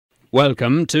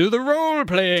Welcome to the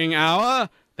role-playing hour.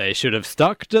 They should have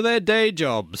stuck to their day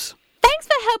jobs. Thanks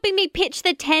for helping me pitch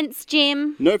the tents,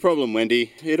 Jim. No problem,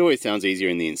 Wendy. It always sounds easier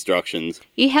in the instructions.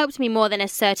 You helped me more than a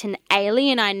certain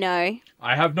alien I know.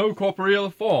 I have no corporeal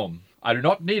form. I do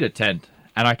not need a tent,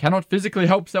 and I cannot physically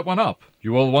help set one up.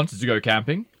 You all wanted to go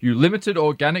camping. You limited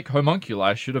organic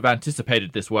homunculi should have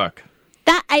anticipated this work.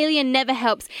 That alien never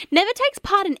helps, never takes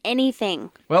part in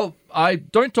anything. Well,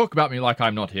 don't talk about me like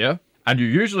I'm not here. And you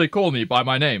usually call me by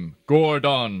my name,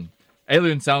 Gordon.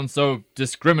 Alien sounds so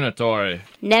discriminatory.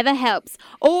 Never helps.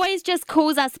 Always just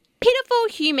calls us pitiful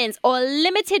humans or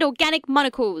limited organic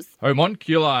monocles.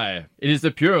 Homunculi. It is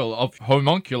the plural of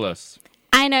homunculus.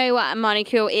 I know what a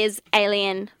monocule is,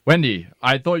 alien. Wendy,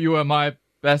 I thought you were my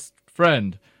best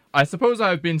friend. I suppose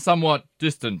I have been somewhat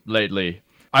distant lately.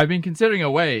 I've been considering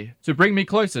a way to bring me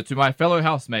closer to my fellow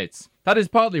housemates. That is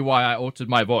partly why I altered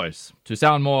my voice, to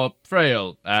sound more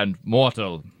frail and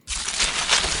mortal.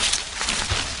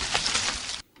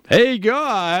 Hey,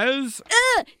 guys!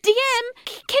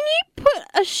 DM, can you put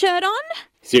a shirt on?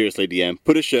 Seriously, DM,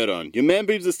 put a shirt on. Your man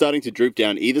boobs are starting to droop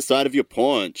down either side of your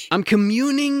paunch. I'm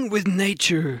communing with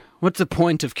nature. What's the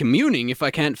point of communing if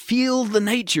I can't feel the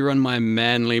nature on my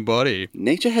manly body?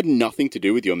 Nature had nothing to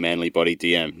do with your manly body,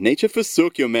 DM. Nature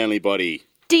forsook your manly body.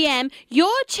 DM,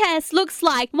 your chest looks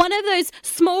like one of those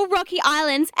small rocky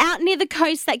islands out near the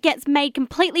coast that gets made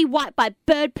completely white by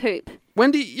bird poop.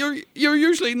 Wendy, you're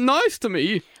usually nice to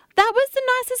me. That was the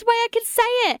nicest way I could say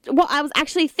it. Well, I was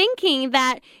actually thinking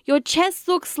that your chest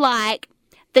looks like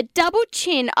the double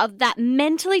chin of that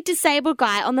mentally disabled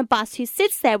guy on the bus who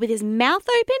sits there with his mouth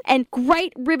open and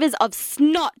great rivers of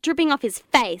snot dripping off his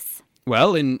face.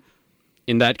 Well, in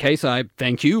that case, I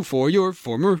thank you for your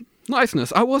former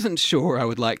niceness. I wasn't sure I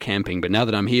would like camping, but now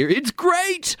that I'm here, it's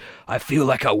great! I feel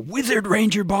like a wizard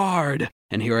ranger bard.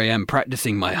 And here I am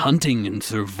practicing my hunting and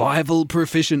survival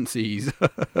proficiencies.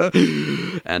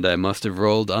 And I must have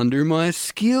rolled under my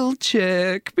skill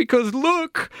check, because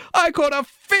look, I caught a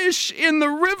fish in the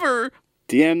river.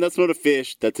 DM, that's not a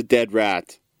fish, that's a dead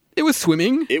rat. It was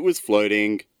swimming. It was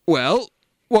floating. Well,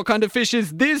 what kind of fish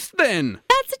is this then?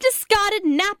 That's a discarded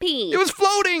nappy. It was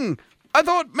floating. I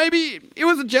thought maybe it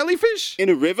was a jellyfish. In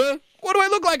a river? What do I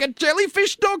look like, a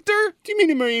jellyfish doctor? Do you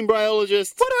mean a marine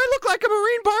biologist? What do I look like, a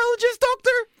marine biologist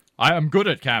doctor? I am good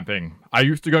at camping. I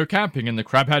used to go camping in the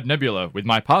Crabhead Nebula with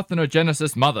my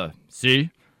parthenogenesis mother. See?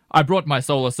 I brought my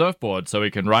solar surfboard so we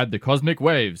can ride the cosmic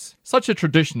waves. Such a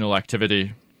traditional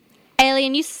activity.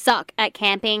 Alien, you suck at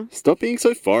camping. Stop being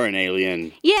so foreign,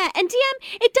 alien. Yeah, and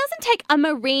DM, it doesn't take a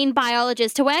marine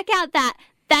biologist to work out that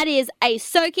is a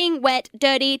soaking, wet,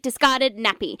 dirty, discarded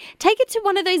nappy. Take it to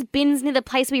one of those bins near the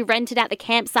place we rented out the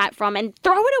campsite from and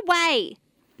throw it away.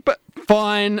 But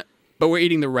fine. But we're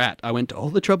eating the rat. I went to all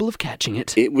the trouble of catching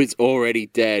it. It was already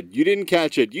dead. You didn't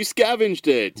catch it. You scavenged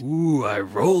it. Ooh, I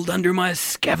rolled under my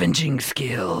scavenging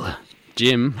skill.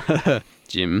 Jim,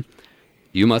 Jim,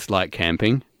 you must like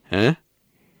camping, huh?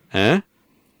 Huh?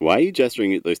 Why are you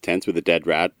gesturing at those tents with a dead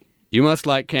rat? You must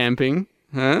like camping,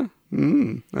 huh?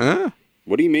 Huh?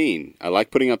 What do you mean? I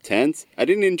like putting up tents? I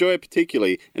didn't enjoy it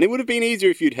particularly, and it would have been easier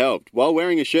if you'd helped, while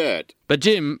wearing a shirt. But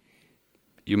Jim,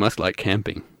 you must like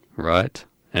camping, right?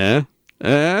 What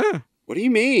do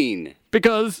you mean?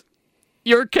 Because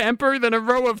you're camper than a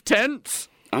row of tents?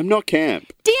 I'm not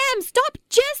camp. DM, stop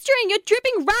gesturing! You're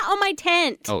dripping rat on my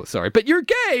tent! Oh, sorry, but you're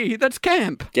gay! That's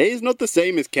camp! Gay is not the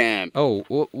same as camp. Oh,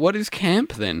 what is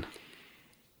camp then?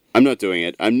 I'm not doing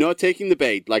it. I'm not taking the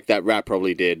bait like that rat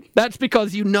probably did. That's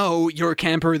because you know you're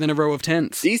camper than a row of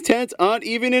tents. These tents aren't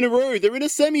even in a row. They're in a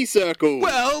semicircle.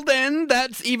 Well, then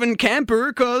that's even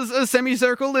camper, because a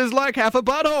semicircle is like half a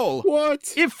butthole.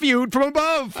 What? If viewed from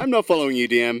above. I'm not following you,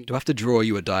 DM. Do I have to draw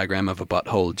you a diagram of a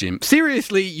butthole, Jim?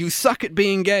 Seriously, you suck at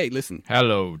being gay. Listen.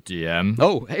 Hello, DM.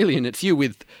 Oh, alien, it's you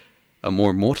with a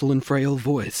more mortal and frail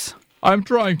voice. I'm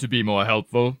trying to be more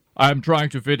helpful. I'm trying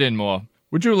to fit in more.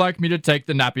 Would you like me to take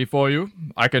the nappy for you?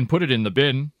 I can put it in the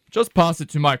bin. Just pass it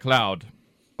to my cloud.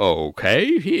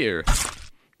 Okay, here.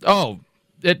 Oh,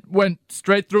 it went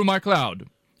straight through my cloud.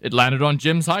 It landed on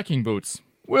Jim's hiking boots.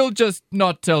 We'll just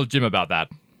not tell Jim about that.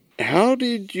 How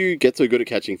did you get so good at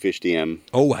catching fish, DM?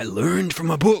 Oh, I learned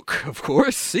from a book, of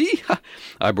course. See?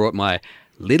 I brought my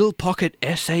Little Pocket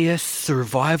SAS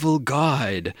Survival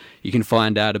Guide. You can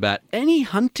find out about any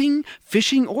hunting,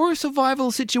 fishing, or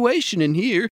survival situation in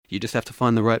here. You just have to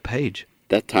find the right page.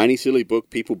 That tiny silly book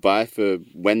people buy for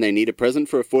when they need a present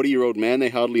for a 40-year-old man they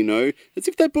hardly know. As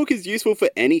if that book is useful for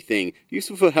anything.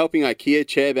 Useful for helping IKEA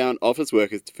chair-bound office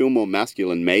workers to feel more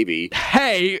masculine, maybe.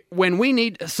 Hey, when we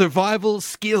need survival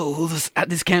skills at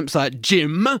this campsite,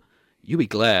 Jim, You'll be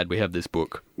glad we have this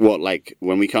book. What, like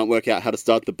when we can't work out how to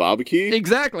start the barbecue?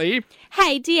 Exactly.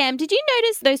 Hey, DM, did you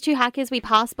notice those two hikers we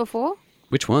passed before?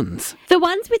 Which ones? The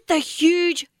ones with the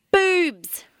huge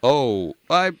boobs. Oh,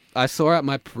 I saw out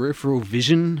my peripheral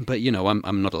vision, but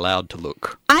I'm not allowed to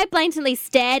look. I blatantly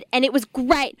stared and it was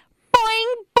great.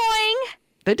 Boing, boing.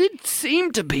 They did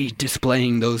seem to be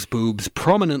displaying those boobs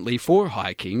prominently for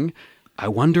hiking. I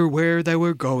wonder where they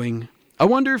were going. I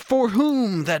wonder for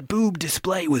whom that boob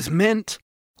display was meant.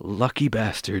 Lucky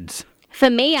bastards.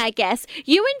 For me, I guess.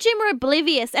 You and Jim were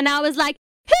oblivious and I was like,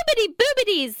 hoobity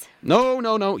boobities.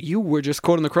 No. You were just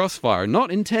caught in the crossfire.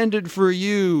 Not intended for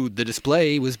you. The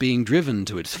display was being driven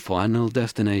to its final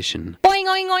destination. Boing,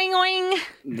 oing, oing, oing.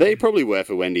 They probably were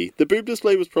for Wendy. The boob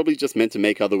display was probably just meant to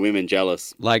make other women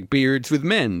jealous. Like beards with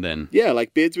men, then. Yeah,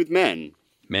 like beards with men.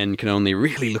 Men can only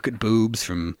really look at boobs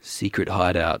from secret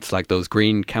hideouts, like those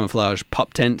green camouflage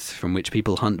pop tents from which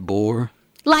people hunt boar.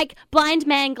 Like blind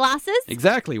man glasses?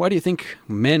 Exactly. Why do you think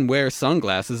men wear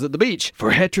sunglasses at the beach?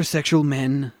 For heterosexual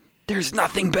men, there's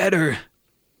nothing better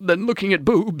than looking at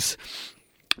boobs.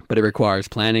 But it requires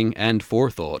planning and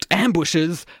forethought.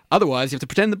 Ambushes! Otherwise, you have to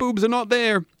pretend the boobs are not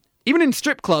there. Even in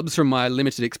strip clubs, from my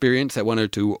limited experience at one or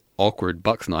two awkward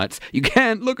bucks nights, you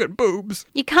can't look at boobs.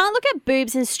 You can't look at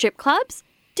boobs in strip clubs?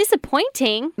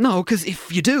 Disappointing. No, because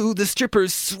if you do, the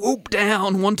strippers swoop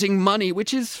down wanting money,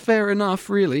 which is fair enough,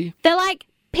 really. They're like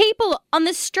people on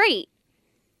the street.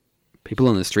 People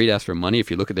on the street ask for money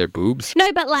if you look at their boobs?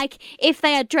 No, but like if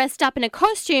they are dressed up in a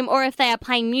costume or if they are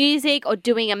playing music or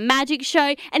doing a magic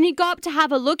show and you go up to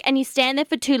have a look and you stand there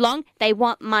for too long, they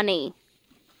want money.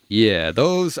 Yeah,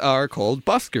 those are called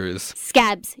buskers.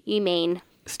 Scabs, you mean.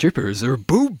 Strippers are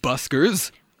boob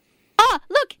buskers. Oh,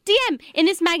 look, DM, in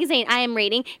this magazine I am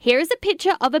reading, here is a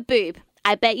picture of a boob.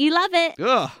 I bet you love it.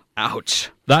 Ugh,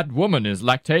 ouch. That woman is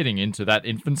lactating into that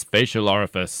infant's facial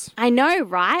orifice. I know,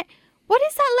 right? What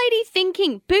is that lady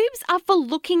thinking? Boobs are for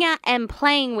looking at and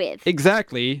playing with.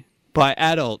 Exactly. By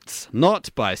adults,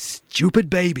 not by stupid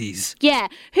babies. Yeah,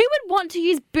 who would want to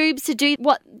use boobs to do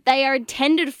what they are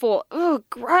intended for? Ugh,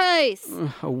 gross.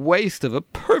 A waste of a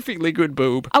perfectly good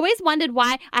boob. I always wondered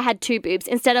why I had two boobs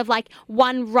instead of like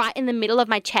one right in the middle of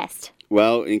my chest.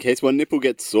 Well, in case one nipple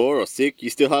gets sore or sick, you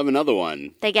still have another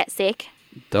one. They get sick.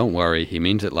 Don't worry, he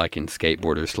means it like in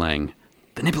skateboarder slang.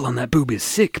 The nipple on that boob is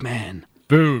sick, man.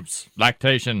 Boobs,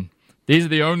 lactation. These are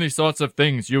the only sorts of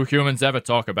things you humans ever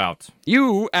talk about.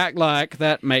 You act like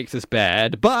that makes us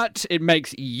bad, but it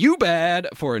makes you bad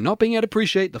for not being able to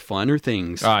appreciate the finer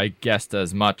things. I guessed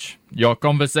as much. Your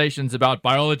conversations about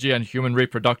biology and human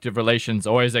reproductive relations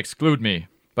always exclude me,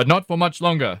 but not for much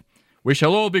longer. We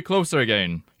shall all be closer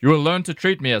again. You will learn to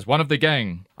treat me as one of the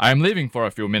gang. I am leaving for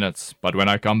a few minutes, but when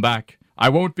I come back, I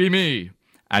won't be me.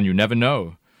 And you never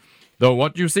know. Though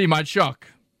what you see might shock.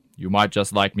 You might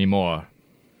just like me more.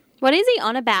 What is he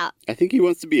on about? I think he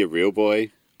wants to be a real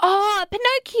boy. Oh,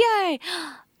 Pinocchio!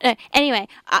 No, anyway,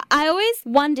 I always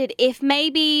wondered if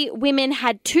maybe women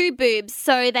had two boobs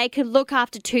so they could look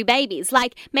after two babies.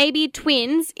 Like maybe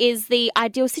twins is the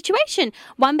ideal situation.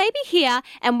 One baby here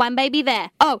and one baby there.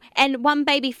 Oh, and one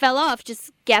baby fell off. Just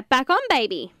get back on,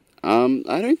 baby. I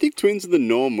don't think twins are the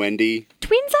norm, Wendy.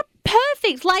 Twins are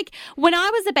perfect. Like when I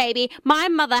was a baby, my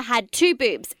mother had two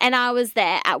boobs and I was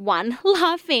there at one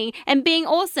laughing and being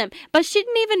awesome. But she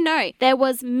didn't even know there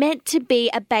was meant to be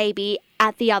a baby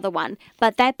at the other one.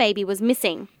 But that baby was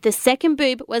missing. The second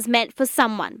boob was meant for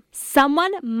someone.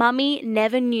 Someone mummy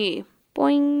never knew.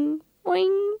 Boing,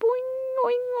 boing, boing,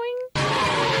 boing, boing.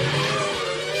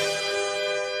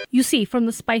 You see, from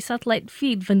the spy satellite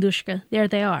feed, Wendushka, there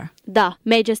they are. Da,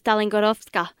 Major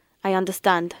Stalingradovka. I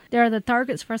understand. They are the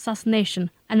targets for assassination,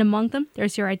 and among them,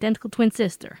 there's your identical twin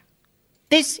sister.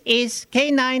 This is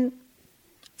K9.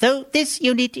 Though this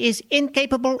unit is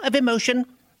incapable of emotion,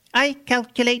 I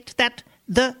calculate that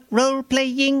the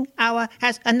role-playing hour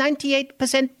has a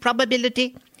 98%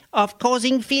 probability of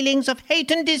causing feelings of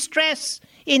hate and distress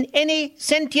in any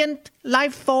sentient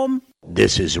life form.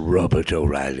 This is Robert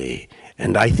O'Reilly,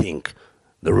 and I think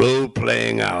the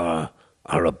role-playing hour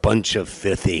are a bunch of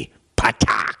filthy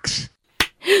pataks.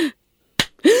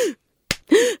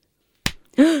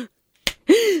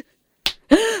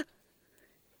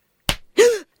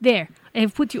 There, I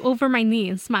have put you over my knee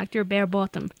and smacked your bare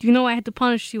bottom. Do you know I had to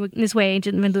punish you in this way,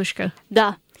 Agent Wendushka?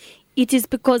 Da. It is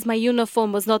because my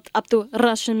uniform was not up to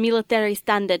Russian military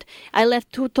standard. I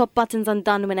left two top buttons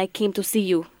undone when I came to see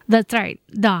you. That's right.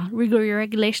 Da, wriggle your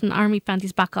regulation army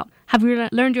panties back up. Have you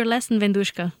learned your lesson,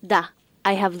 Wendushka? Da,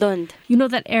 I have learned. You know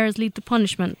that errors lead to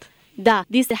punishment. Da,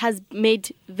 this has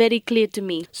made very clear to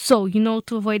me. So, you know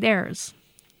to avoid errors.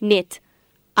 Net.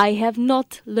 I have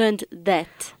not learned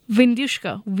that.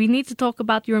 Wendushka, we need to talk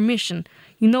about your mission.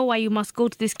 You know why you must go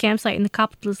to this campsite in the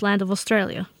capitalist land of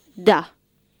Australia. Da.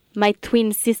 My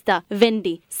twin sister,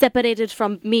 Wendy, separated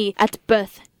from me at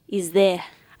birth, is there.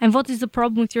 And what is the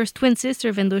problem with your twin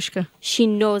sister, Wendushka? She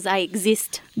knows I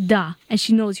exist. Da, and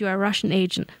she knows you are a Russian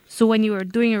agent. So when you were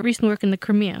doing your recent work in the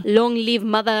Crimea... Long live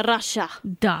Mother Russia.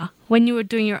 Da, when you were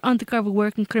doing your undercover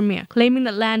work in Crimea, claiming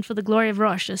the land for the glory of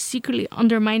Russia, secretly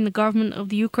undermining the government of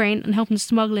the Ukraine and helping to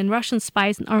smuggle in Russian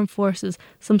spies and armed forces,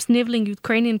 some snivelling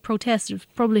Ukrainian protesters,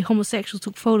 probably homosexuals,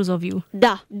 took photos of you.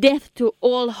 Da, death to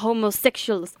all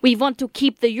homosexuals. We want to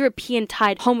keep the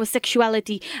European-tide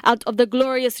homosexuality out of the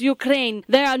glorious Ukraine.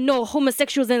 There are no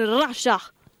homosexuals in Russia.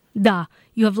 Da,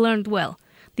 you have learned well.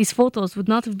 These photos would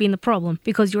not have been a problem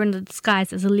because you were in the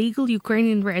disguise as a legal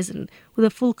Ukrainian resident with a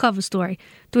full cover story,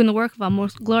 doing the work of our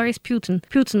most glorious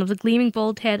Putin of the gleaming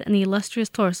bald head and the illustrious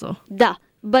torso. Da,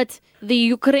 but the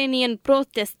Ukrainian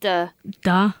protester...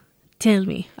 Da, tell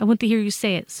me. I want to hear you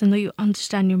say it so I know you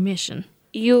understand your mission.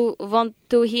 You want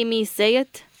to hear me say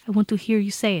it? I want to hear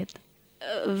you say it.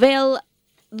 Well,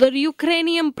 the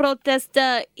Ukrainian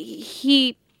protester,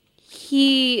 he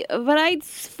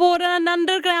writes for an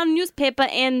underground newspaper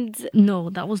and... No,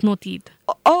 that was not it.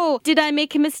 Oh, did I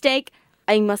make a mistake?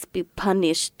 I must be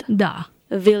punished. Da.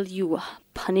 Will you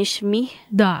punish me?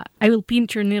 Da. I will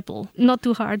pinch your nipple. Not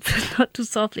too hard, not too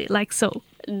softly, like so.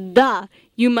 Da.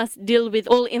 You must deal with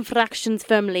all infractions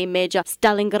firmly, Major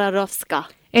Stalingradovka.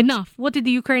 Enough. What did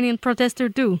the Ukrainian protester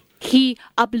do? He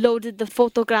uploaded the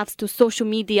photographs to social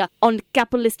media on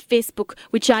capitalist Facebook,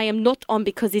 which I am not on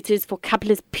because it is for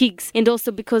capitalist pigs, and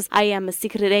also because I am a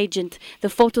secret agent. The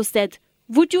photo said,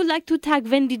 "Would you like to tag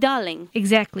Wendy Darling?"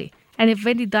 Exactly. And if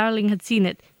Wendy Darling had seen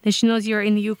it, then she knows you're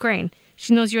in the Ukraine.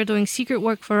 She knows you're doing secret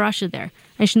work for Russia there.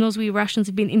 And she knows we Russians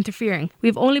have been interfering.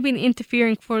 We've only been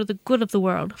interfering for the good of the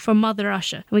world, for Mother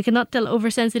Russia. And we cannot tell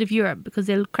oversensitive Europe because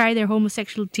they'll cry their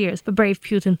homosexual tears for brave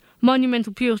Putin.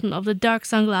 Monumental Putin of the dark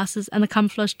sunglasses and the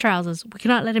camouflage trousers. We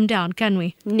cannot let him down, can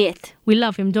we? Niet. We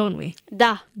love him, don't we?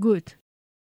 Da. Good.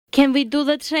 Can we do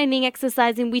the training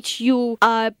exercise in which you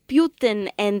are Putin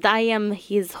and I am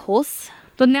his horse?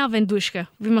 But now, Wendushka,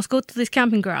 we must go to this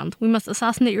camping ground. We must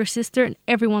assassinate your sister and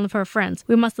every one of her friends.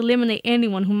 We must eliminate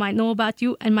anyone who might know about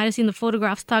you and might have seen the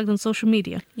photographs tagged on social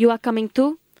media. You are coming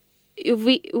too?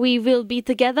 We will be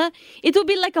together? It will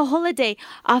be like a holiday,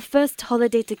 our first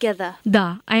holiday together.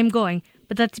 Da, I am going.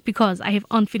 But that's because I have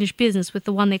unfinished business with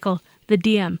the one they call the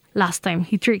DM. Last time,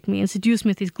 he tricked me and seduced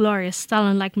me with his glorious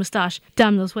Stalin-like moustache.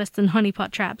 Damn those Western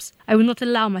honeypot traps. I will not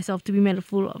allow myself to be made a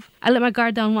fool of. I let my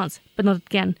guard down once, but not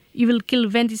again. You will kill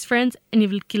Wendy's friends, and you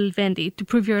will kill Wendy to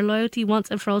prove your loyalty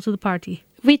once and for all to the party.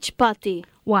 Which party?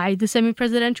 Why, the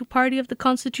semi-presidential party of the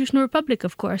Constitutional Republic,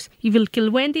 of course. You will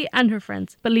kill Wendy and her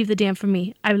friends, but leave the DM for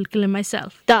me. I will kill him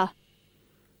myself. Da.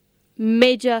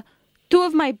 Major, 2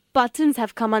 of my buttons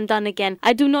have come undone again.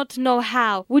 I do not know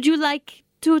how. Would you like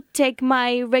to take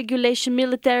my regulation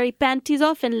military panties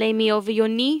off and lay me over your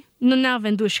knee? No, now,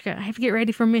 Wendushka. I have to get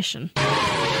ready for mission.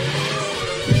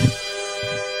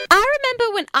 I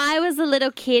remember when I was a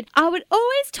little kid, I would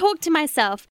always talk to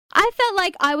myself. I felt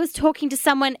like I was talking to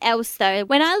someone else, though.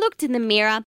 When I looked in the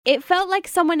mirror, it felt like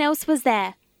someone else was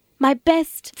there. My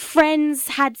best friends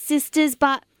had sisters,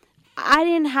 but I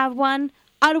didn't have one.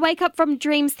 I'd wake up from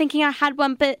dreams thinking I had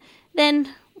one, but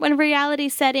then when reality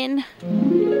set in...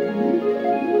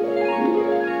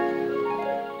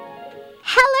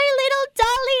 Hello, little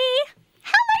Dolly!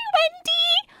 Hello, Wendy!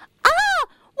 Ah,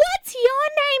 what's your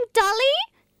name, Dolly?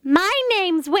 My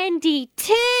name's Wendy,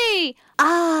 too.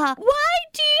 Ah, why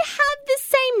do you have the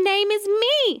same name as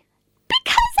me?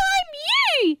 Because I'm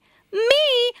you!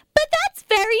 Me? But that's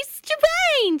very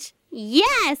strange!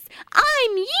 Yes,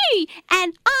 I'm you,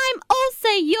 and I'm also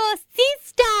your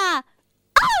sister.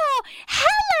 Oh,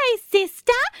 hello,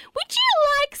 sister. Would you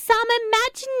like some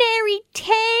imaginary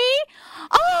tea?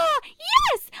 Oh,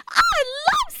 yes, I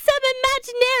love some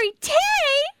imaginary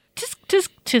tea.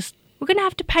 Just. We're going to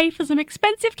have to pay for some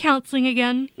expensive counselling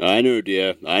again. I know,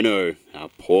 dear, I know. Our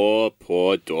poor,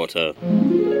 poor daughter.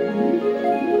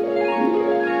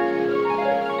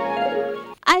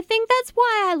 I think that's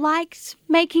why I liked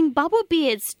making bubble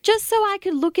beards, just so I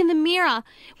could look in the mirror.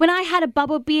 When I had a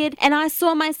bubble beard and I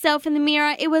saw myself in the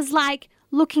mirror, it was like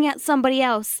looking at somebody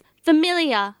else.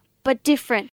 Familiar, but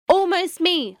different. Almost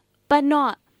me, but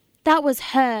not. That was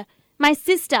her. My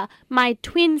sister, my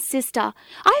twin sister.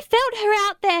 I felt her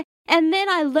out there, and then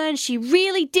I learned she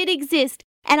really did exist.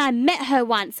 And I met her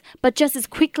once, but just as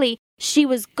quickly, she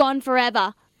was gone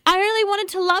forever. I only wanted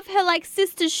to love her like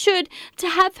sisters should, to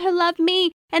have her love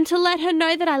me, and to let her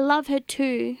know that I love her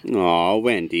too. Aw,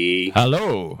 Wendy.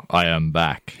 Hello, I am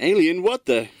back. Alien, what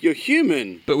the? You're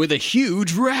human. But with a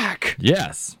huge rack.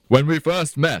 Yes, when we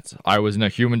first met, I was in a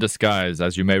human disguise,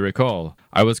 as you may recall.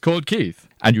 I was called Keith,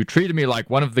 and you treated me like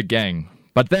one of the gang.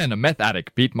 But then a meth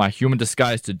addict beat my human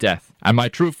disguise to death, and my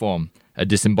true form, a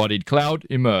disembodied cloud,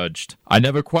 emerged. I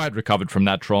never quite recovered from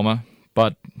that trauma,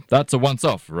 but that's a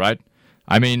once-off, right?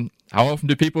 I mean, how often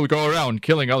do people go around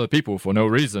killing other people for no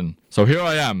reason? So here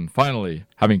I am, finally,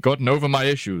 having gotten over my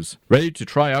issues, ready to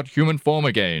try out human form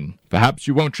again. Perhaps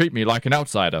you won't treat me like an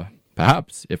outsider.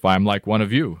 Perhaps, if I'm like one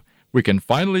of you, we can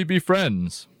finally be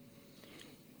friends.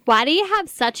 Why do you have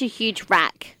such a huge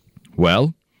rack?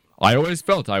 Well, I always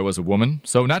felt I was a woman,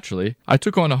 so naturally, I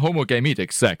took on a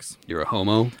homogametic sex. You're a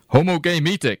homo?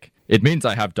 Homogametic. It means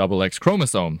I have double X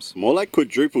chromosomes. More like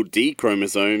quadruple D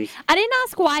chromosomes. I didn't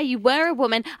ask why you were a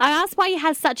woman. I asked why you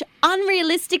have such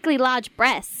unrealistically large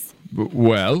breasts.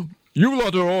 Well, you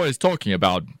lot are always talking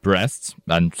about breasts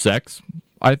and sex.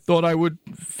 I thought I would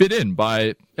fit in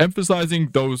by emphasizing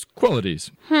those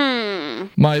qualities.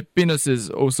 My penis is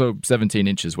also 17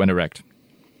 inches when erect.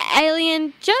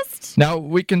 Alien, just... Now,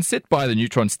 we can sit by the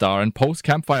neutron star and pulse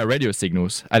campfire radio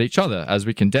signals at each other as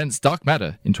we condense dark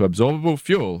matter into absorbable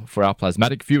fuel for our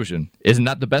plasmatic fusion. Isn't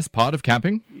that the best part of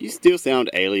camping? You still sound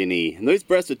alien-y, and those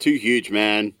breasts are too huge,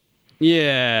 man.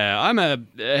 Yeah, I'm a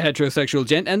heterosexual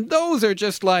gent, and those are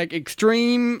just like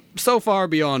extreme, so far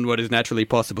beyond what is naturally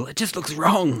possible. It just looks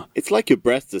wrong. It's like your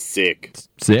breasts are sick.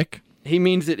 Sick? He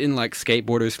means it in like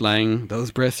skateboarder slang.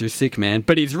 Those breasts are sick, man.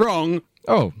 But he's wrong.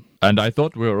 Oh, and I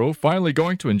thought we were all finally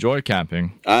going to enjoy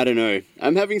camping. I don't know.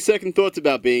 I'm having second thoughts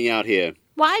about being out here.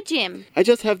 Why, Jim? I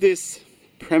just have this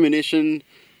premonition,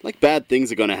 like bad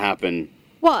things are gonna happen.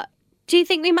 What? Do you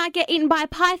think we might get eaten by a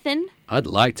python? I'd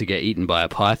like to get eaten by a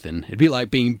python. It'd be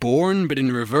like being born, but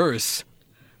in reverse.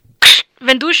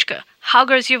 Wendushka, how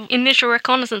goes your initial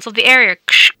reconnaissance of the area?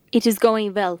 It is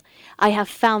going well. I have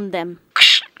found them.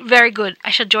 Very good.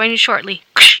 I shall join you shortly.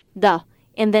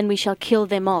 And then we shall kill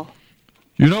them all.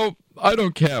 You know, I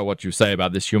don't care what you say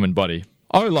about this human body.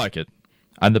 I like it.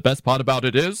 And the best part about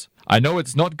it is, I know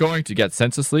it's not going to get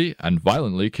senselessly and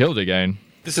violently killed again.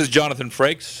 This is Jonathan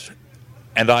Frakes,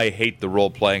 and I hate the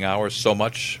role-playing hour so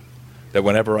much that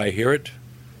whenever I hear it,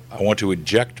 I want to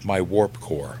eject my warp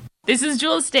core. This is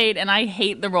Jewel State, and I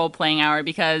hate the role-playing hour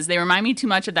because they remind me too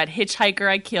much of that hitchhiker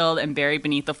I killed and buried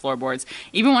beneath the floorboards.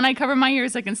 Even when I cover my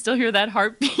ears, I can still hear that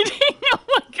heart beating. Oh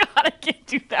my god, I can't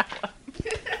do that one.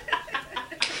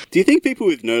 Do you think people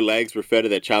with no legs refer to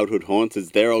their childhood haunts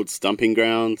as their old stumping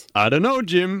grounds? I don't know,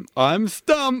 Jim. I'm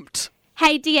stumped.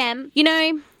 Hey, DM, you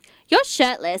know, you're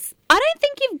shirtless. I don't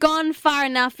think you've gone far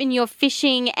enough in your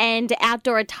fishing and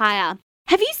outdoor attire.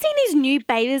 Have you seen these new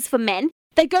bathers for men?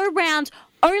 They go round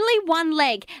only one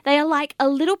leg. They are like a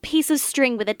little piece of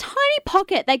string with a tiny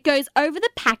pocket that goes over the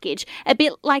package, a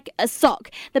bit like a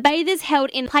sock. The bather's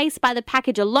held in place by the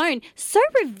package alone. So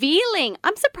revealing.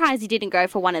 I'm surprised you didn't go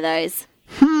for one of those.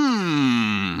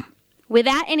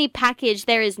 Without any package,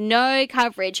 there is no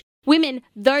coverage. Women,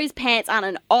 those pants aren't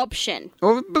an option.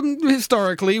 Well,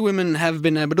 historically, women have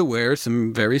been able to wear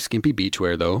some very skimpy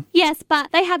beachwear, though. Yes,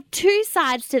 but they have two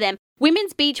sides to them.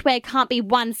 Women's beachwear can't be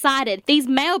one-sided. These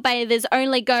male bathers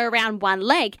only go around one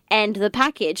leg and the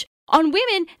package. On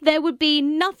women, there would be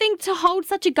nothing to hold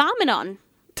such a garment on.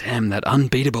 Damn, that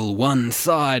unbeatable one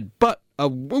side. But a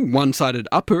one-sided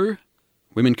upper,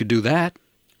 women could do that.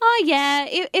 Oh yeah,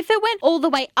 if it went all the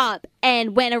way up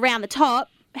and went around the top,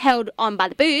 held on by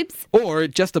the boobs. Or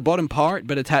just the bottom part,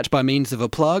 but attached by means of a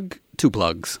plug. 2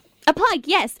 plugs. A plug,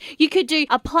 yes. You could do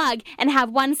a plug and have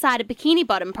one-sided bikini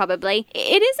bottom, probably.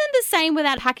 It isn't the same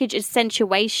without package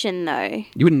accentuation, though.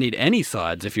 You wouldn't need any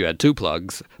sides if you had 2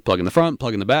 plugs. Plug in the front,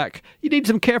 plug in the back. You need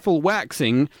some careful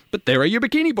waxing, but there are your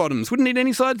bikini bottoms. Wouldn't need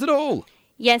any sides at all.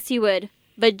 Yes, you would.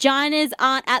 Vaginas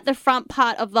aren't at the front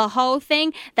part of the whole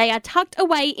thing. They are tucked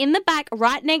away in the back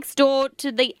right next door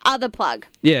to the other plug.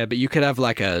 Yeah, but you could have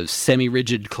like a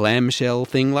semi-rigid clamshell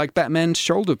thing like Batman's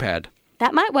shoulder pad.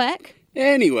 That might work.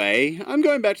 Anyway, I'm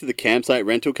going back to the campsite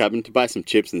rental cabin to buy some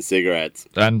chips and cigarettes.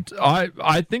 And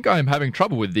I think I'm having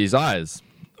trouble with these eyes.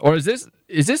 Or is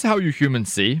this how you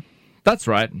humans see? That's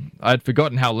right. I'd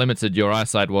forgotten how limited your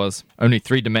eyesight was. Only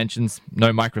 3 dimensions,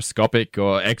 no microscopic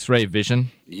or X-ray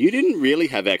vision. You didn't really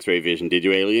have X-ray vision, did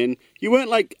you, Alien? You weren't,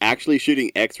 like, actually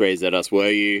shooting X-rays at us, were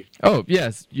you? Oh,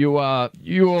 yes. You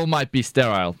all might be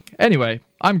sterile. Anyway,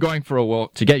 I'm going for a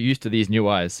walk to get used to these new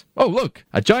eyes. Oh, look!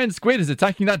 A giant squid is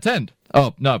attacking that tent!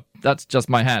 Oh, no, that's just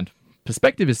my hand.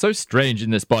 Perspective is so strange in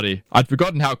this body. I'd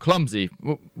forgotten how clumsy.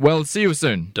 Well, see you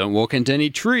soon. Don't walk into any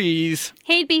trees.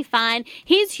 He'd be fine.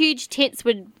 His huge tits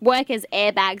would work as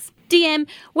airbags. DM,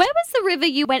 where was the river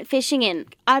you went fishing in?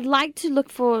 I'd like to look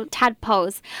for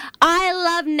tadpoles. I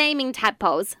love naming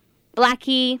tadpoles.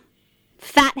 Blackie,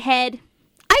 Fathead.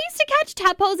 I used to catch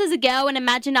tadpoles as a girl and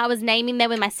imagine I was naming them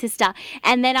with my sister.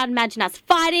 And then I'd imagine us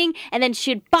fighting, and then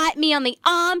she'd bite me on the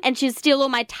arm, and she'd steal all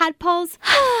my tadpoles.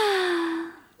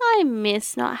 I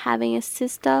miss not having a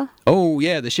sister. Oh,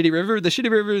 yeah, the Shitty River. The Shitty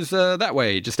River's that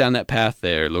way, just down that path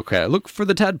there. Look for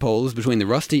the tadpoles between the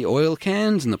rusty oil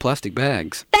cans and the plastic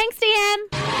bags. Thanks, DM.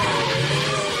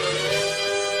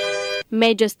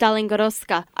 Major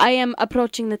Stalingradovka, I am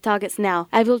approaching the targets now.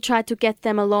 I will try to get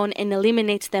them alone and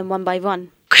eliminate them one by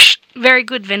one. Very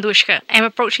good, Wendushka. I am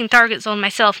approaching target zone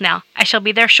myself now. I shall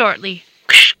be there shortly.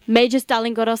 Major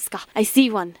Stalingradovka, I see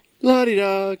one.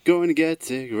 La-di-da, going to get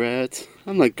cigarettes.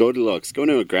 I'm like Goldilocks, going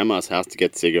to a grandma's house to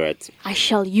get cigarettes. I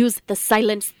shall use the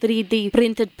silent 3D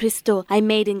printed pistol I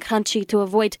made in Crunchy to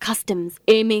avoid customs,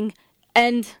 aiming,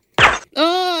 and...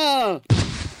 Ah!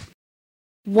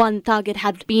 One target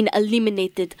had been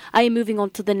eliminated. I am moving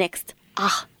on to the next.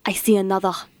 Ah, I see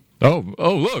another. Oh,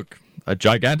 look. A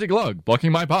gigantic log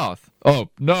blocking my path. Oh,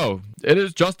 no. It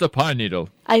is just a pine needle.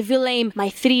 I will aim my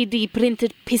 3D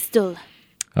printed pistol.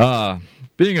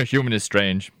 Being a human is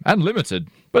strange and limited,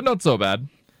 but not so bad.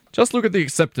 Just look at the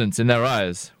acceptance in their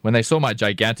eyes when they saw my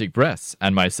gigantic breasts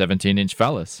and my 17-inch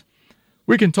phallus.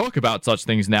 We can talk about such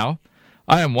things now.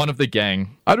 I am one of the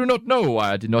gang. I do not know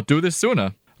why I did not do this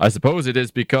sooner. I suppose it is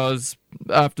because,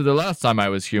 after the last time I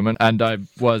was human and I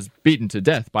was beaten to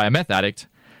death by a meth addict,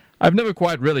 I've never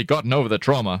quite really gotten over the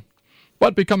trauma.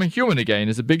 But becoming human again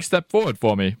is a big step forward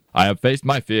for me. I have faced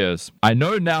my fears. I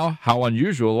know now how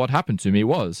unusual what happened to me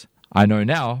was. I know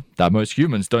now that most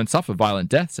humans don't suffer violent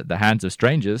deaths at the hands of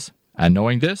strangers. And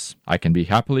knowing this, I can be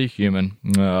happily human.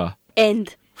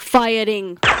 End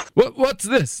firing. What's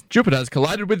this? Jupiter has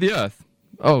collided with the Earth.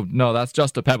 Oh, no, that's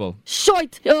just a pebble.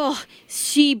 Short! Oh,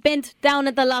 she bent down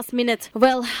at the last minute.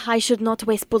 Well, I should not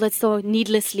waste bullets so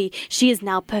needlessly. She is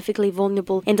now perfectly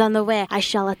vulnerable and unaware. I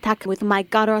shall attack with my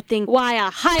garroting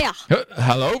wire. Higher!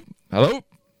 Hello? Hello?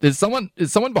 Is someone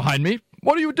behind me?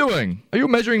 What are you doing? Are you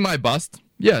measuring my bust?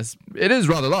 Yes, it is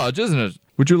rather large, isn't it?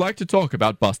 Would you like to talk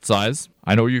about bust size?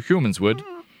 I know you humans would.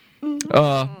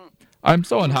 I'm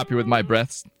so unhappy with my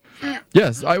breasts.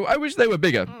 Yes, I wish they were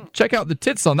bigger. Check out the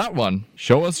tits on that one.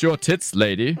 Show us your tits,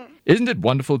 lady. Isn't it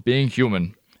wonderful being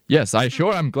human? Yes, I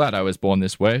sure am glad I was born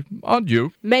this way. Aren't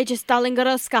you? Major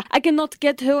Stalingradovka, I cannot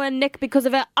get to her neck because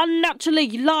of her unnaturally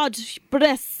large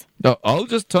breasts. I'll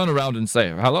just turn around and say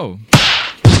hello.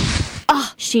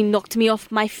 Ah, she knocked me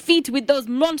off my feet with those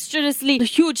monstrously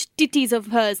huge titties of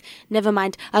hers. Never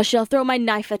mind, I shall throw my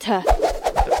knife at her.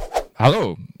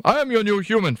 Hello, I am your new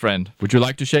human friend. Would you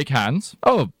like to shake hands?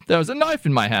 Oh, there's a knife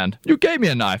in my hand. You gave me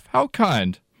a knife. How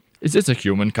kind. Is this a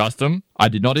human custom? I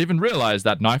did not even realize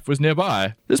that knife was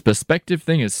nearby. This perspective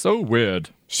thing is so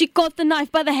weird. She caught the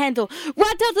knife by the handle,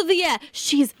 right out of the air.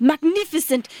 She's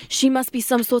magnificent. She must be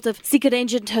some sort of secret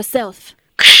agent herself.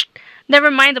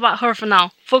 Never mind about her for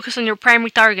now. Focus on your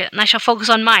primary target, and I shall focus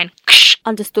on mine.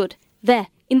 Understood. There,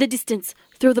 in the distance,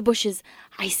 through the bushes,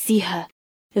 I see her.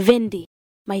 Wendy,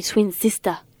 my twin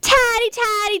sister. Tatty,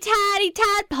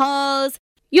 tadpoles.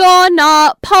 You're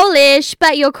not Polish,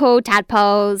 but you're called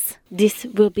tadpoles. This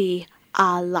will be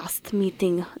our last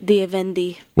meeting, dear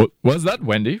Wendy. What was that,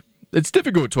 Wendy? It's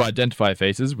difficult to identify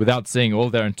faces without seeing all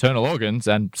their internal organs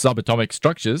and subatomic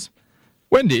structures.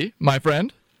 Wendy, my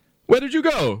friend, where did you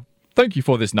go? Thank you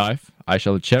for this knife. I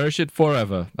shall cherish it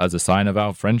forever as a sign of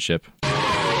our friendship.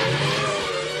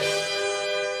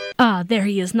 Ah, there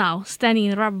he is now, standing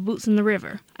in rubber boots in the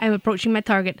river. I am approaching my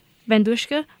target.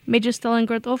 Wendushka, Major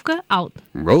Stalingradovka, out.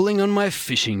 Rolling on my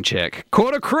fishing check.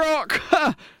 Caught a croc!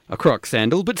 Ha! A croc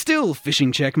sandal, but still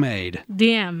fishing check made.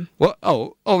 Damn. What?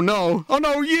 Oh no,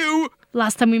 you!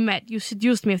 Last time we met, you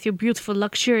seduced me with your beautiful,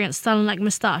 luxuriant, Stalin-like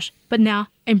moustache. But now,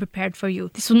 I'm prepared for you.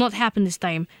 This will not happen this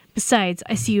time. Besides,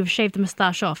 I see you have shaved the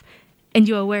moustache off. And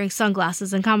you are wearing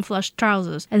sunglasses and camouflage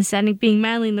trousers and standing being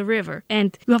manly in the river.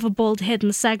 And you have a bald head and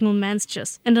a sagging man's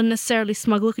chest. And unnecessarily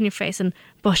smug look in your face and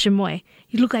bosh moi.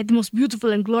 You look like the most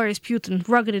beautiful and glorious Putin,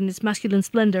 rugged in his masculine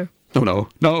splendor. Oh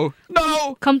no.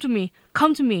 Come to me.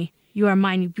 You are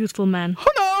mine, you beautiful man.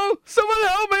 Oh no! Someone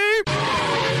help me!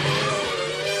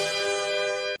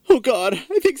 Oh God,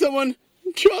 I think someone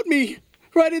shot me.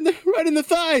 right in the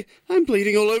thigh. I'm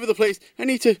bleeding all over the place. I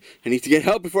need to get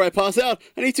help before I pass out.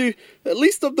 I need to at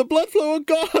least stop the blood flow. Oh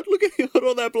God, look at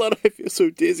all that blood. I feel so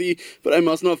dizzy, but I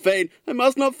must not faint. I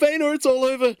must not faint or it's all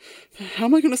over. How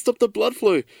am I going to stop the blood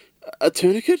flow? A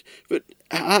tourniquet? But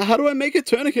how do I make a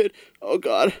tourniquet? Oh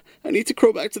God, I need to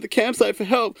crawl back to the campsite for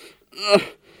help.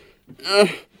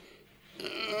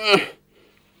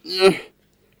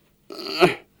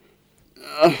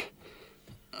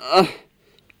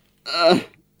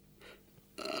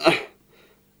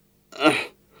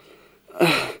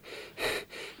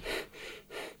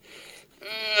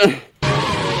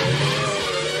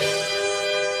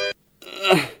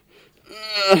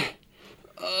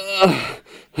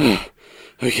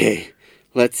 Okay,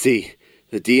 let's see.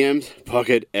 The DM's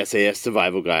Pocket SAS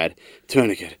Survival Guide.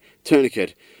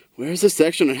 Tourniquet. Where is the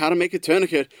section on how to make a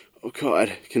tourniquet? Oh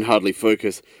God, can hardly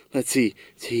focus. Let's see.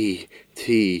 T.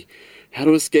 How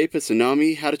to escape a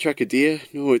tsunami? How to track a deer?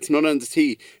 No, it's not under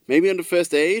T. Maybe under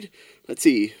first aid? Let's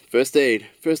see. First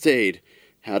aid.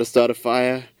 How to start a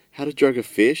fire? How to drug a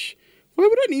fish? Why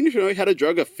would I need to know how to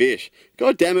drug a fish?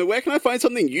 God damn it, where can I find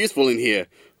something useful in here?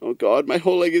 Oh God, my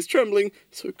whole leg is trembling.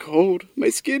 So cold. My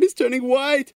skin is turning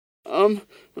white.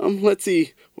 Let's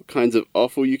see. What kinds of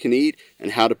offal you can eat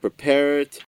and how to prepare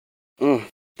it. Oh,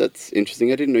 that's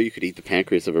interesting. I didn't know you could eat the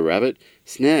pancreas of a rabbit.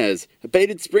 Snares. A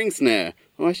baited spring snare.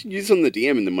 Oh, I should use it on the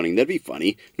DM in the morning. That'd be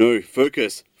funny. No,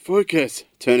 focus.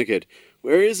 Tourniquet.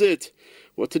 Where is it?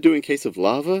 What to do in case of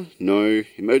lava? No.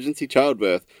 Emergency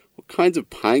childbirth. What kinds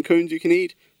of pine cones you can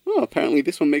eat? Oh, apparently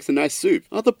this one makes a nice soup.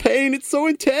 Oh, the pain. It's so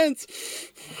intense.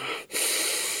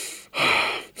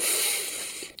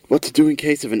 What to do in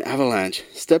case of an avalanche?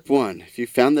 Step 1. If you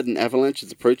found that an avalanche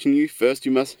is approaching you, first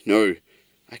you must... No.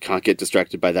 I can't get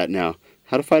distracted by that now.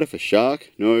 How to fight off a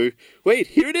shark? No. Wait,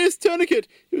 here it is! Tourniquet!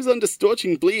 It was under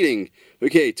scorching bleeding.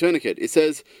 Okay, tourniquet. It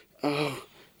says... Oh,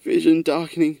 vision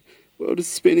darkening. World is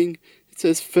spinning. It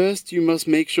says, first you must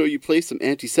make sure you place some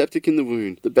antiseptic in the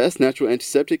wound. The best natural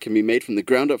antiseptic can be made from the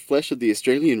ground-up flesh of the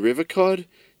Australian river cod.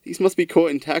 These must be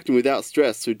caught intact and without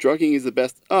stress, so drugging is the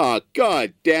best... Ah,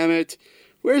 God damn it!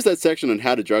 Where's that section on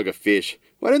how to drug a fish?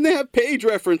 Why didn't they have page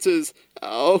references?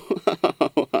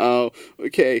 Ow.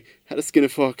 Okay, how to skin a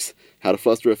fox. How to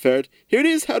fluster a ferret. Here it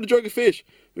is, how to drug a fish.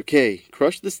 Okay,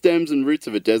 crush the stems and roots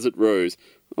of a desert rose.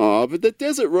 Aw, but the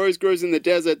desert rose grows in the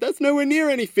desert. That's nowhere near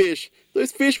any fish.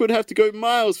 Those fish would have to go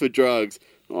miles for drugs.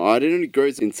 Aw, it only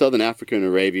grows in southern Africa and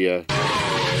Arabia.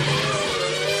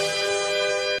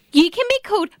 You can be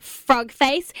called frog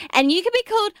face, and you can be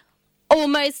called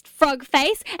almost frog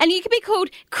face, and you can be called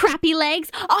crappy legs.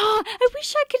 Oh, I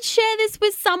wish I could share this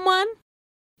with someone.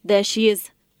 There she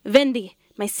is, Wendy,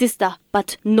 my sister,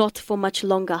 but not for much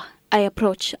longer. I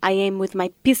approach, I aim with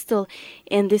my pistol,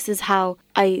 and this is how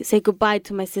I say goodbye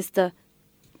to my sister.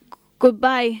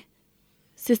 Goodbye,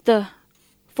 sister,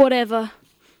 forever.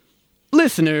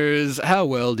 Listeners, how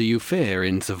well do you fare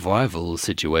in survival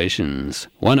situations?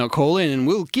 Why not call in and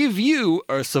we'll give you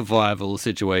a survival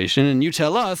situation and you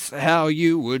tell us how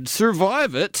you would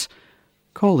survive it.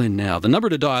 Call in now. The number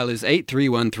to dial is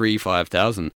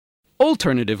 8313-5000.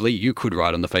 Alternatively, you could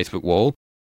write on the Facebook wall.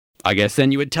 I guess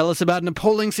then you would tell us about an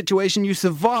appalling situation you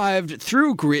survived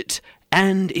through grit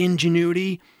and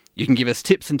ingenuity. You can give us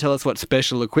tips and tell us what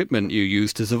special equipment you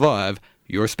used to survive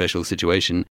your special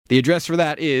situation. The address for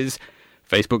that is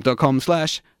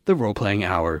facebook.com/The Roleplaying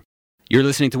Hour. You're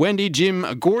listening to Wendy, Jim,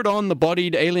 Gordon, the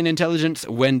Bodied Alien Intelligence,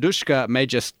 Wendushka,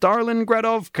 Major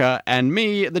Stalingradovka, and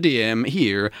me, the DM,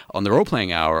 here on The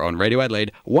Roleplaying Hour on Radio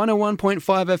Adelaide 101.5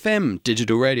 FM,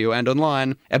 digital radio and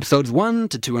online. Episodes 1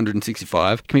 to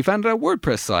 265 can be found at our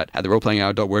WordPress site at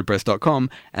theroleplayinghour.wordpress.com,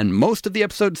 and most of the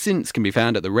episodes since can be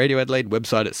found at the Radio Adelaide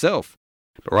website itself.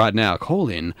 But right now, call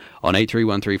in on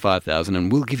 8313-5000 and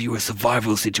we'll give you a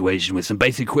survival situation with some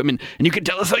basic equipment and you can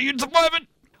tell us how you'd survive it.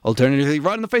 Alternatively,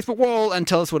 write on the Facebook wall and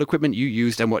tell us what equipment you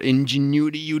used and what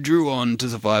ingenuity you drew on to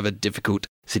survive a difficult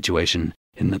situation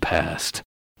in the past.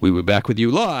 We'll be back with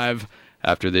you live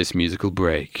after this musical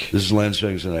break. This is Lance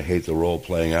Jennings, and I hate the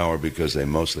role-playing hour because they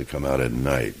mostly come out at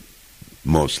night.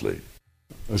 Mostly.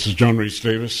 This is John Rhys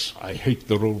Davis. I hate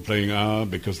the role-playing hour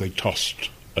because they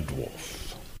tossed a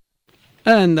dwarf.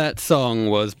 And that song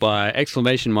was by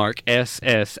 !SSA.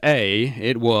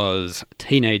 It was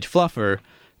Teenage Fluffer,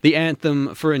 the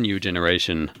anthem for a new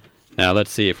generation. Now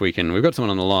let's see if we can... We've got someone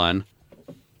on the line.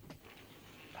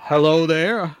 Hello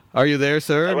there. Are you there,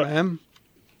 sir, Hello. ma'am?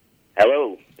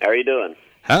 Hello. How are you doing?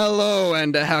 Hello,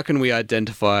 and how can we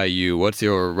identify you? What's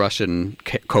your Russian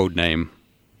code name?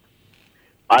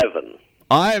 Ivan.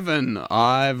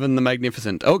 Ivan the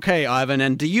Magnificent. Okay, Ivan,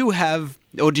 and do you have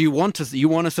Or do you want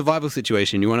a survival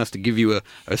situation? You want us to give you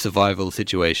a survival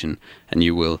situation, and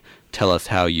you will tell us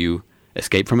how you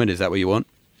escape from it? Is that what you want?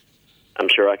 I'm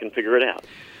sure I can figure it out.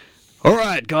 All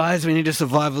right, guys, we need a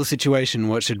survival situation.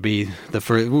 What should be the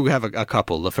first? We'll have a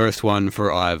couple. The first one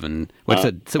for Ivan.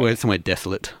 Somewhere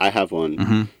desolate. I have one.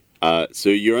 Mm-hmm. So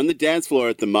you're on the dance floor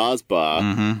at the Mars bar,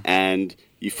 and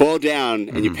you fall down,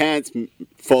 and your pants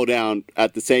fall down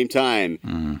at the same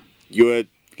time. You're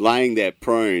lying there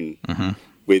prone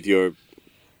with your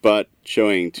butt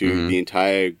showing to the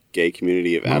entire gay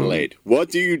community of Adelaide. What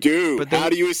do you do? How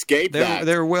do you escape that?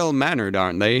 They're well-mannered,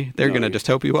 aren't they? They're going to just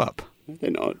help you up.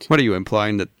 They're not. What are you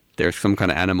implying, that they're some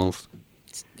kind of animals?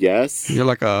 Yes. You're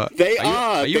like a... They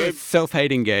are. Are you a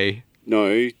self-hating gay?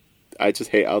 No, I just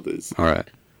hate others. All right.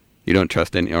 You don't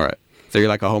trust any... All right. So you're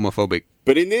like a homophobic...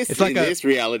 But in this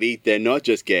reality, they're not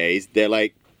just gays. They're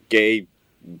like gay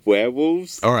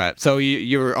werewolves. All right. So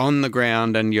you're on the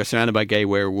ground and you're surrounded by gay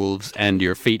werewolves and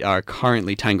your feet are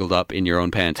currently tangled up in your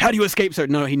own pants. How do you escape, sir?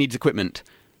 No, he needs equipment.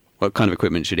 What kind of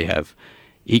equipment should he have?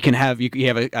 He can have... You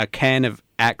have a can of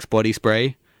Axe body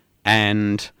spray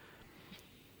and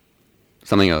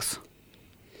something else.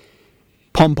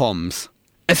 Pom-poms.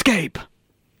 Escape!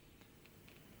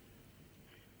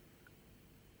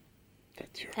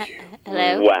 That's your cue.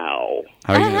 Hello? Wow.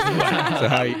 How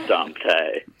are you gonna, Stumped,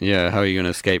 hey? Yeah, how are you going to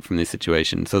escape from this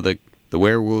situation? So the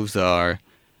werewolves are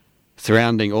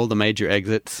surrounding all the major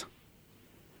exits.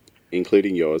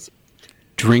 Including yours.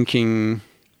 Drinking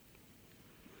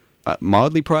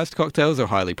mildly priced cocktails or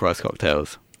highly priced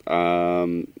cocktails?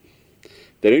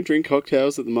 They don't drink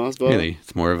cocktails at the Mars bar. Really?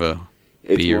 It's more of a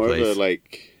It's beer more place. of a,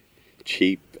 like,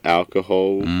 cheap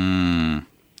alcohol.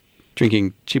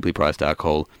 Drinking cheaply priced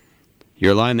alcohol.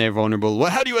 You're lying there vulnerable.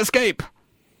 Well, how do you escape?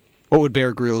 What would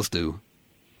Bear Grylls do?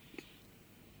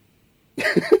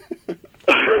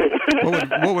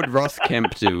 What would Ross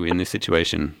Kemp do in this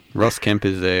situation? Ross Kemp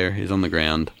is there. He's on the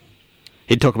ground.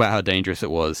 He'd talk about how dangerous it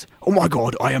was. Oh my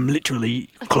God, I am literally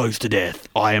close to death.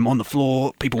 I am on the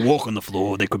floor. People walk on the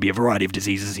floor. There could be a variety of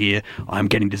diseases here. I am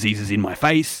getting diseases in my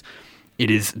face.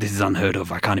 This is unheard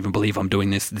of. I can't even believe I'm doing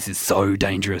this. This is so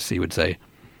dangerous, he would say.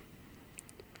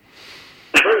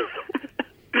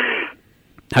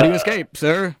 How do you escape,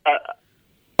 sir?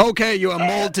 Okay, you are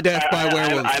mauled to death by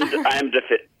werewolves. I'm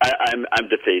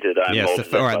defeated.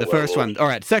 All right, the first one. All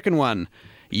right, second one.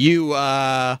 You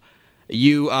are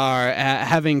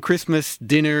having Christmas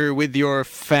dinner with your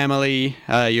family.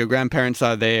 Your grandparents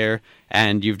are there,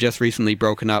 and you've just recently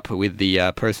broken up with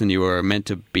the person you were meant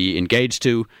to be engaged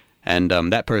to, and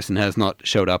that person has not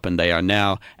showed up, and they are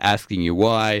now asking you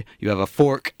why. You have a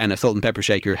fork and a salt and pepper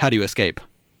shaker. How do you escape?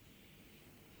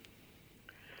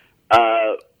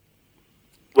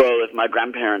 Well, if my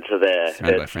grandparents are there, it's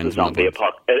the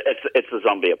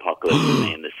zombie apocalypse for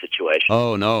me in this situation.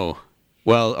 Oh, no.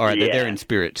 Well, all right, they're in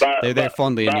spirit. They're there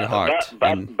fondly in your heart.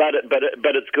 But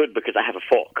it's good because I have a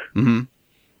fork. Mm-hmm.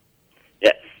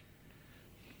 Yes.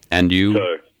 And you?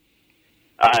 So,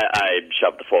 I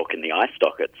shoved the fork in the eye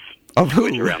sockets. Of who?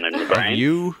 Around in the brain. Of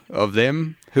you? Of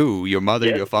them? Who? Your mother,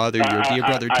 your father, your dear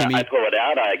brother Timmy? I pull it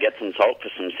out, I get some salt for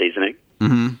some seasoning.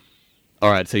 Mm-hmm. All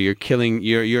right, so you're killing...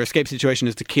 Your escape situation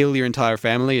is to kill your entire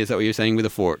family? Is that what you're saying with a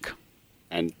fork?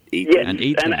 And eat them. And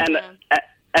eat them. And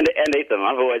eat them.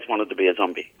 I've always wanted to be a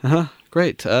zombie. Uh-huh.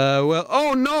 Great. Well,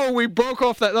 oh no, we broke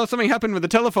off that... Oh, something happened with the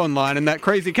telephone line and that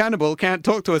crazy cannibal can't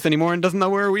talk to us anymore and doesn't know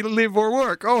where we live or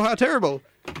work. Oh, how terrible.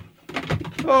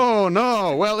 Oh,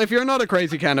 no. Well, if you're not a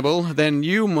crazy cannibal, then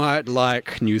you might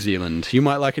like New Zealand. You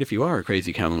might like it if you are a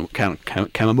crazy cannibal.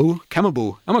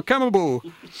 Cannibal. I'm a cannibal.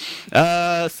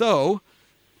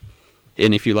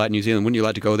 And if you like New Zealand, wouldn't you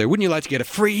like to go there? Wouldn't you like to get a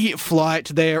free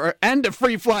flight there and a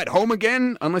free flight home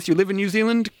again? Unless you live in New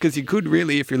Zealand, because you could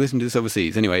really if you're listening to this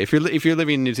overseas. Anyway, if you're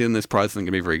living in New Zealand, this prize isn't going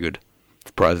to be very good.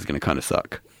 This prize is going to kind of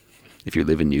suck if you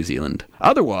live in New Zealand.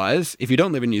 Otherwise, if you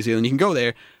don't live in New Zealand, you can go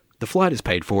there. The flight is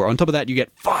paid for. On top of that, you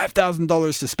get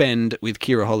 $5,000 to spend with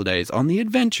Kira Holidays on the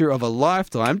adventure of a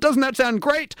lifetime. Doesn't that sound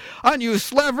great? Aren't you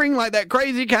slavering like that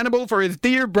crazy cannibal for his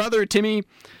dear brother Timmy?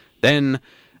 Then...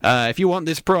 if you want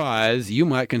this prize, you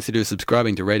might consider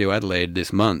subscribing to Radio Adelaide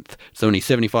this month. It's only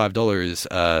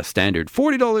 $75 standard,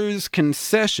 $40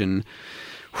 concession.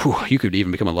 Whew, you could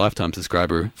even become a lifetime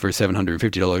subscriber for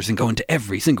 $750 and go into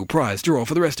every single prize draw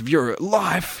for the rest of your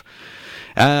life.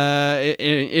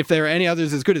 If there are any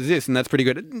others as good as this, and that's pretty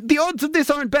good. The odds of this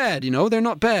aren't bad, they're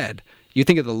not bad. You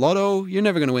think of the lotto, you're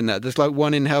never going to win that. There's like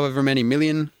 1 in however many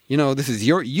million. This is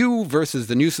you versus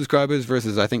the new subscribers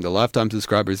versus, I think, the lifetime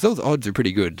subscribers. Those odds are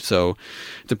pretty good, so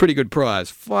it's a pretty good prize.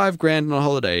 $5,000 on a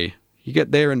holiday. You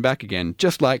get there and back again,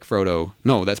 just like Frodo.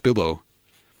 No, that's Bilbo.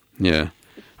 Yeah.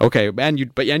 Okay, and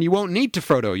you won't need to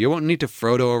Frodo. You won't need to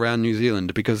Frodo around New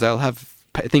Zealand because they'll have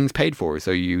things paid for, so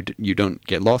you don't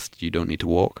get lost. You don't need to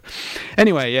walk.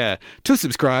 Anyway, yeah. To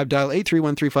subscribe, dial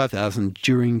 831-5000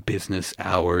 during business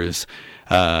hours.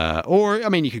 Or, I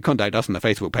mean, you could contact us on the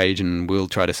Facebook page and we'll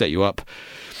try to set you up.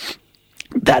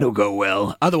 That'll go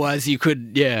well. Otherwise, you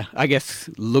could, I guess,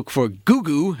 look for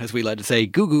Gugu, as we like to say,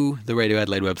 Gugu, the Radio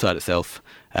Adelaide website itself,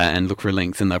 and look for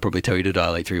links, and they'll probably tell you to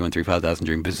dial 831-5000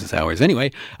 during business hours.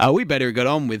 Anyway, we better get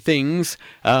on with things.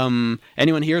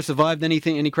 Anyone here survived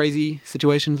anything, any crazy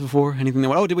situations before? Anything?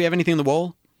 Did we have anything on the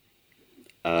wall?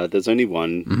 There's only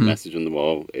one message on the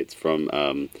wall. It's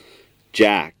from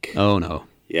Jack. Oh, no.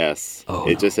 Yes. Oh,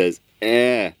 it just says,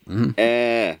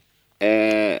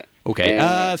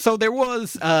 Okay, so there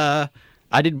was, I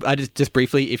just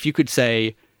briefly, if you could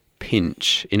say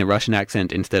pinch in a Russian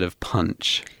accent instead of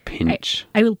punch. Pinch.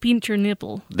 I will pinch your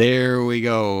nipple. There we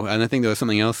go. And I think there was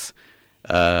something else.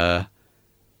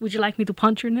 Would you like me to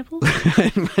punch your nipple?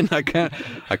 I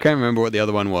can't remember what the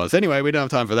other one was. Anyway, we don't have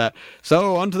time for that.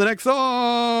 So, on to the next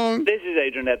song. This is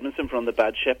Adrian Edmondson from the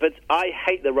Bad Shepherds. I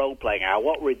hate the role-playing hour.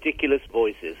 What ridiculous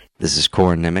voices. This is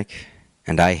Corin Nimick,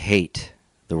 and I hate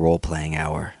the role-playing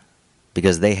hour.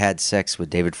 Because they had sex with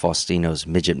David Faustino's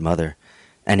midget mother,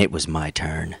 and it was my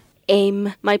turn.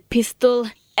 Aim my pistol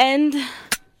and...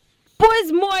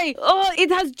 Boys,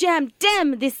 it has jammed.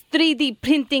 Damn, this 3D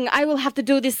printing. I will have to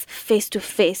do this face to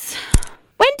face.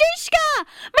 Wendushka!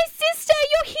 My sister,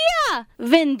 you're here!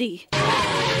 Wendy.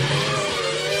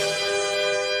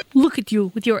 Look at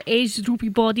you, with your aged, droopy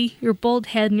body, your bald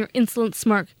head, and your insolent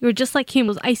smirk. You're just like him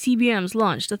whose ICBMs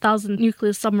launched 1,000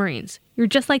 nuclear submarines. You're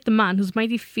just like the man whose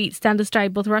mighty feet stand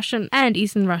astride both Russian and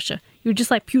Eastern Russia. You're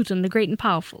just like Putin, the great and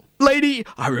powerful. Lady,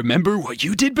 I remember what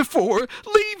you did before.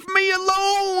 Leave me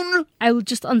alone! I will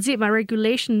just unzip my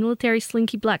regulation military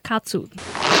slinky black catsuit.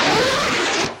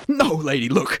 No, lady,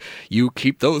 look. You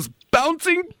keep those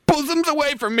bouncing bosoms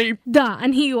away from me. Da,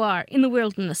 and here you are, in the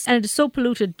wilderness, and it is so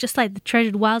polluted, just like the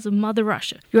treasured wilds of Mother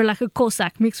Russia. You're like a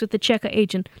Cossack mixed with the Cheka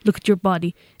agent. Look at your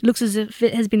body. It looks as if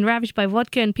it has been ravished by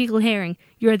vodka and pickled herring.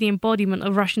 You're the embodiment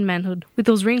of Russian manhood. With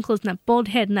those wrinkles and that bald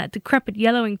head and that decrepit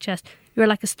yellowing chest, you're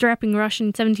like a strapping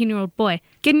Russian 17-year-old boy.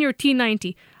 Get in your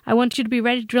T-90. I want you to be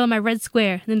ready to drill my red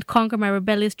square and then to conquer my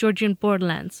rebellious Georgian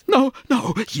borderlands. No,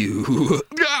 you...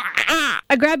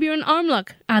 I grab you in arm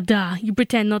lock. Da, you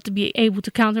pretend not to be able to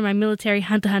counter my military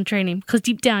hand-to-hand training, because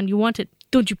deep down you want it,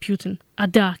 don't you, Putin?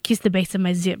 Da, kiss the base of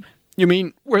my zip. You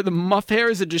mean where the muff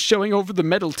hairs are just showing over the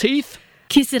metal teeth?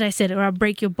 Kiss it, I said, or I'll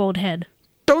break your bald head.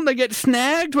 Don't they get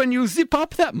snagged when you zip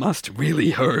up? That must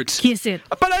really hurt. Kiss it.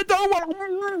 But I don't want...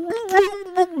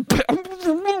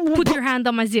 Put your hand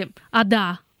on my zip.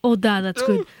 Da. Oh, da, that's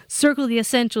good. Circle the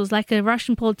essentials like a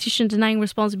Russian politician denying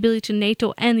responsibility to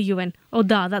NATO and the UN. Oh,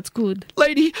 da, that's good.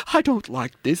 Lady, I don't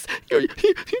like this. You're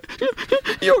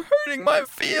hurting my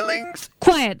feelings.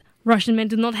 Quiet. Russian men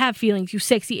do not have feelings, you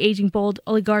sexy, aging, bald,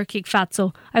 oligarchic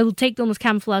fatso. I will take them as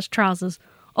camouflaged trousers.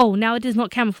 Oh, now it is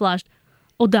not camouflaged.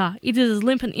 Oh, da, it is as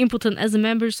limp and impotent as the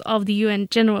members of the UN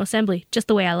General Assembly, just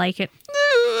the way I like it.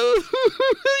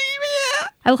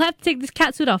 I will have to take this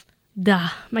catsuit off. Da,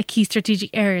 my key strategic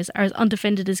areas are as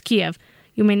undefended as Kiev.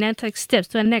 You may now take steps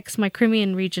to annex my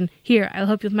Crimean region. Here, I'll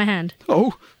help you with my hand.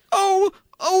 Oh,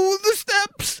 the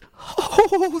steps!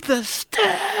 Oh, the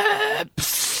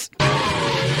steps!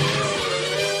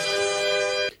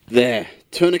 There,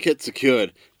 tourniquet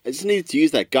secured. I just needed to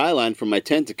use that guy line from my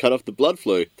tent to cut off the blood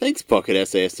flow. Thanks, Pocket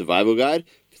SAS Survival Guide.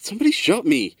 But somebody shot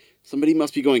me. Somebody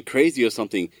must be going crazy or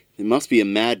something. There must be a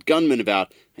mad gunman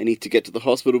about. I need to get to the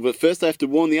hospital, but first I have to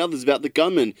warn the others about the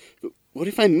gunman. But what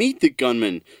if I meet the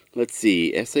gunman? Let's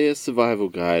see, SAS Survival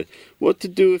Guide. What to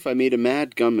do if I meet a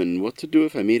mad gunman? What to do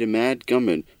if I meet a mad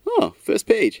gunman? Oh, first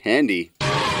page. Handy.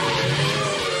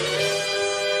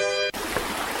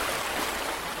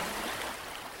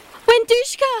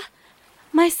 Wendushka!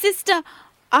 My sister,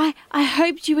 I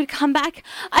hoped you would come back.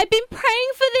 I've been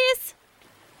praying for this.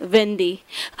 Wendy.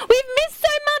 We've missed so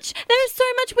much. There is so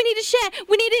much we need to share.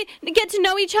 We need to get to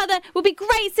know each other. We'll be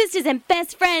great sisters and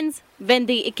best friends.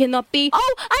 Wendy, it cannot be.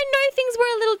 Oh, I know things were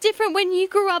a little different when you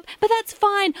grew up, but that's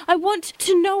fine. I want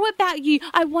to know about you.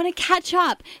 I want to catch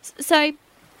up. So,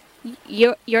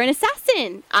 you're an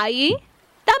assassin, are you?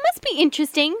 That must be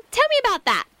interesting. Tell me about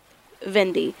that.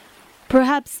 Wendy.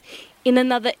 Perhaps in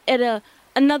another era,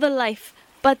 another life,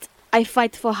 but I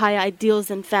fight for higher ideals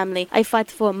and family. I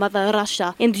fight for Mother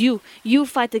Russia. And you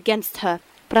fight against her.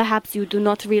 Perhaps you do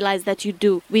not realize that you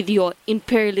do with your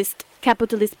imperialist,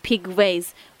 capitalist pig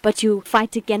ways. But you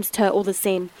fight against her all the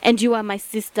same. And you are my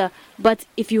sister. But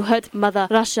if you hurt Mother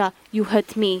Russia, you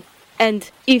hurt me.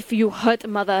 And if you hurt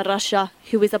Mother Russia,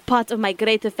 who is a part of my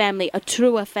greater family, a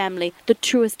truer family, the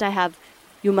truest I have,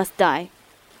 you must die.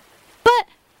 But,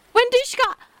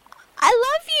 Wendushka, I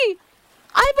love you.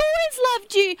 I've always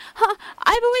loved you.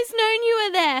 I've always known you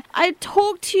were there. I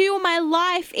talked to you all my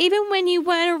life, even when you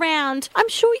weren't around. I'm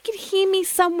sure you could hear me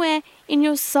somewhere in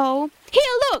your soul. Here,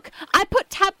 look. I put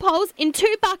tadpoles in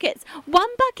 2 buckets. 1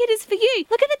 bucket is for you.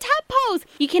 Look at the tadpoles.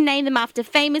 You can name them after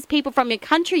famous people from your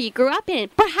country you grew up in.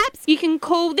 Perhaps you can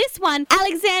call this one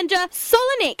Alexandra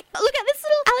Solonik. Look at this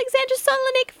little Alexandra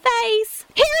Solonik face.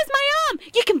 Here is my arm.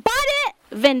 You can bite it.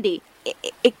 Wendy,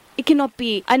 it cannot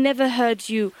be. I never heard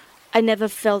you. I never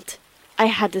felt I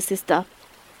had a sister.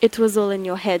 It was all in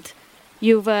your head.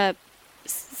 You were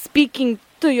speaking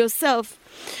to yourself.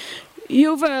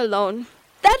 You were alone.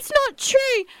 That's not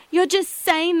true. You're just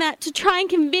saying that to try and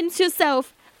convince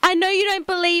yourself. I know you don't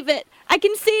believe it. I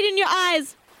can see it in your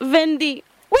eyes. Wendy.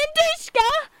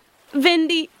 Wendushka!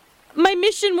 Wendy, my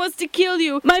mission was to kill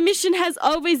you. My mission has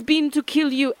always been to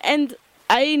kill you, and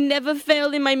I never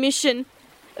failed in my mission.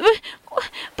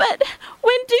 But,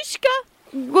 Wendushka...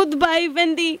 Goodbye,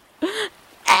 Wendy.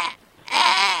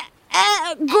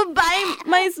 Goodbye,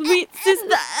 my sweet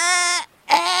sister.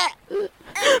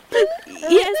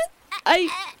 Yes, I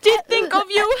did think of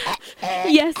you.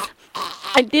 Yes,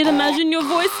 I did imagine your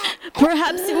voice.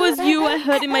 Perhaps it was you I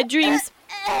heard in my dreams.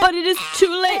 But it is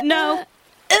too late now.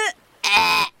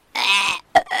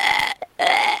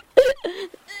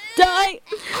 Die!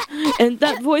 And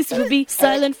that voice will be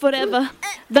silent forever.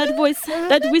 That voice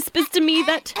that whispers to me,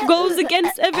 that goes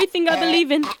against everything I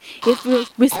believe in, it will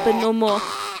whisper no more.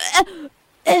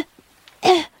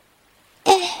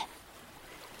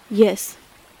 Yes.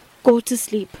 Go to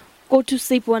sleep. Go to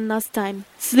sleep one last time.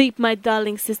 Sleep, my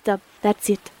darling sister. That's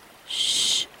it.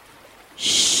 Shh.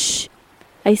 Shh.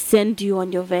 I send you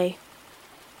on your way.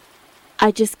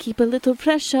 I just keep a little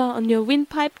pressure on your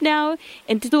windpipe now,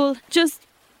 and it'll just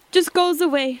goes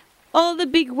away. All the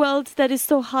big world that is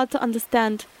so hard to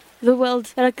understand, the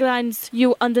world that grinds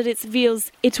you under its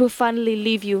wheels, it will finally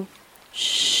leave you.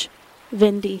 Shh,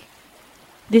 Wendy.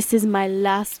 This is my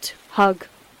last hug.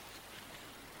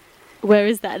 Where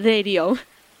is that radio?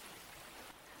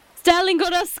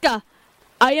 Stalingradovka!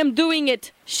 I am doing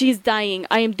it. She's dying.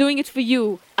 I am doing it for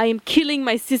you. I am killing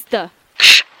my sister.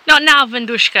 Not now,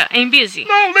 Wendushka. I'm busy.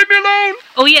 No, leave me alone!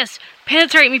 Oh yes,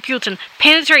 penetrate me, Putin.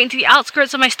 Penetrate into the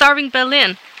outskirts of my starving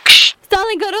Berlin.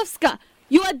 Stalingradovka,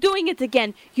 you are doing it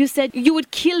again. You said you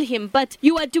would kill him, but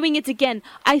you are doing it again.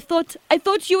 I thought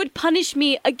you would punish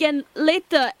me again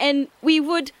later, and we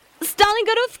would...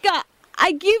 Stalingradovka,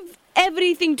 I give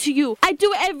everything to you. I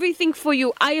do everything for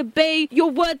you. I obey your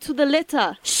word to the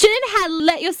letter. Shouldn't have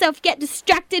let yourself get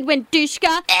distracted,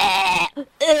 Wendushka.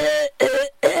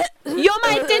 You're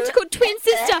my identical twin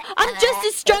sister. I'm just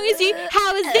as strong as you.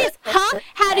 How is this, huh?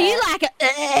 How do you like it?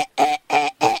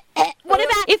 What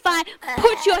about if I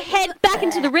put your head back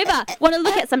into the river? Want to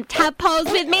look at some tadpoles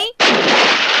with me?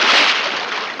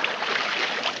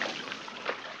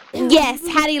 Yes,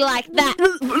 how do you like that?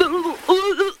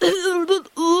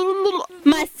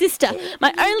 My sister,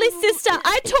 my only sister,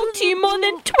 I talked to you more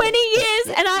than 20 years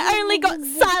and I only got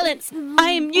silence.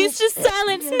 I am used to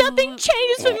silence. Nothing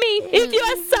changes for me if you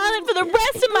are silent for the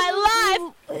rest of my life.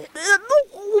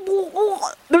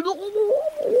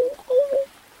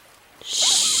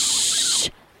 Shh.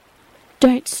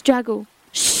 Don't struggle.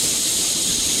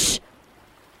 Shh.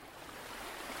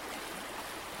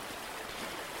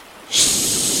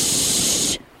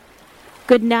 Shh.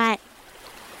 Good night.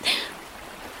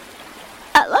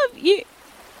 I love you.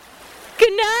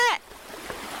 Good night.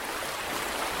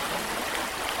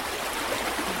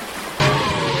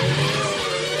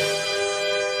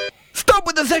 Stop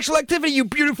with the sexual activity, you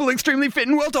beautiful, extremely fit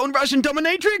and well-toned Russian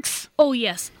dominatrix! Oh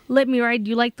yes, let me ride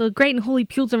you like the great and holy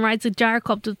Putin rides a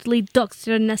gyrocopter to lead ducks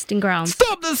to their nesting grounds.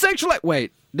 Stop the sexual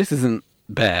Wait, this isn't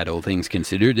bad, all things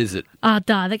considered, is it?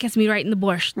 That gets me right in the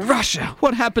borscht. Russia!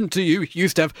 What happened to you? You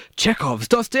used to have Chekhovs,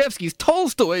 Dostoevskys,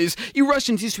 Tolstoys. You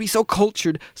Russians used to be so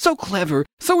cultured, so clever,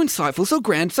 so insightful, so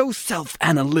grand, so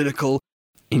self-analytical.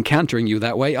 Encountering you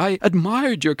that way, I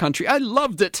admired your country. I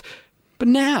loved it. But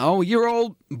now you're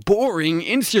all boring,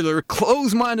 insular,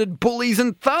 close-minded bullies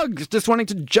and thugs, just wanting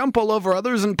to jump all over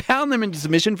others and pound them into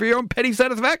submission for your own petty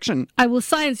satisfaction. I will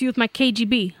silence you with my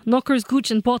KGB, knockers,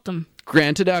 gooch, and bottom.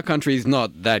 Granted, our country's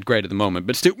not that great at the moment,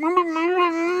 but still...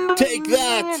 Take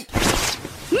that!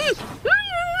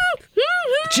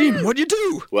 Jim, what'd you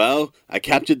do? Well, I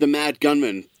captured the mad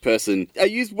gunman person. I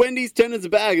used Wendy's tent as a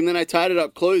bag and then I tied it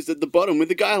up closed at the bottom with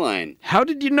the guy line. How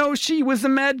did you know she was a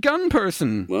mad gun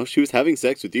person? Well, she was having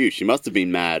sex with you. She must have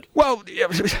been mad. Well,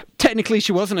 technically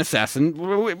she was an assassin.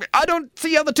 I don't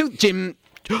see how the two...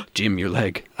 Jim, your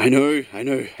leg. I know.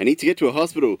 I need to get to a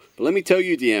hospital. But let me tell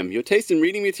you, DM, your taste in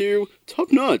reading material,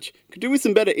 top notch. Could do with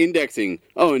some better indexing.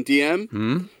 Oh, and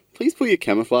DM? Please pull your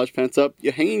camouflage pants up.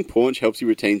 Your hanging paunch helps you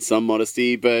retain some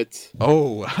modesty, but...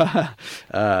 Oh,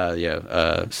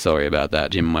 sorry about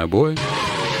that, Jim, my boy.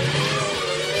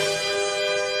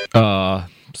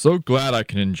 So glad I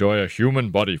can enjoy a human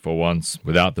body for once,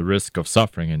 without the risk of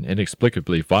suffering an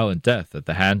inexplicably violent death at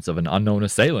the hands of an unknown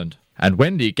assailant. And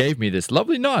Wendy gave me this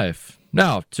lovely knife.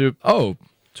 Now, two of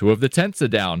the tents are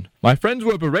down. My friends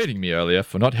were berating me earlier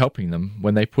for not helping them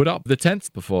when they put up the tents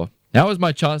before. Now is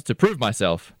my chance to prove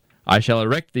myself. I shall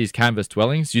erect these canvas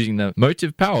dwellings using the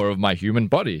motive power of my human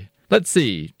body. Let's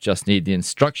see, just need the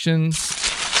instructions.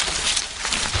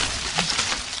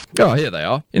 Oh, here they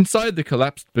are. Inside the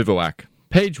collapsed bivouac.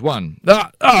 Page 1.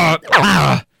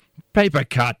 Paper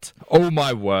cut. Oh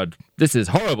my word. This is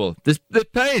horrible. The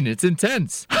pain, it's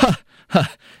intense.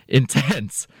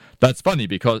 Intense. That's funny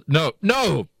because...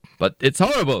 No! But it's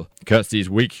horrible. Curse these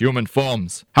weak human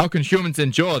forms. How can humans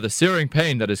endure the searing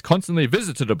pain that is constantly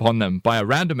visited upon them by a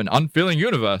random and unfeeling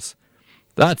universe?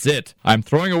 That's it. I'm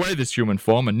throwing away this human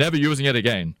form and never using it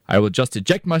again. I will just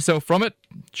eject myself from it,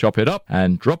 chop it up,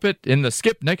 and drop it in the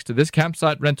skip next to this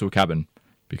campsite rental cabin.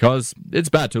 Because it's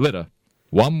bad to litter.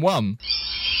 Wum.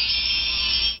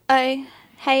 Oh,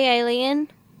 hey, alien.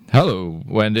 Hello,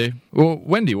 Wendy. Well,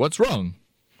 Wendy, what's wrong?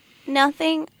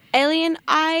 Nothing. Alien,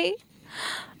 I'm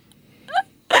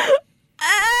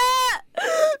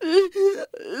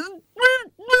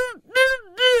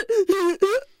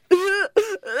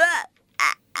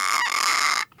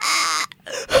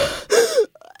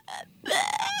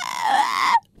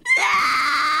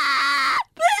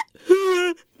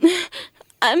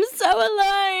so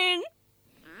alone.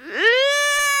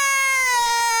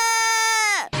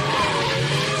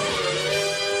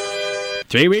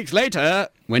 3 weeks later,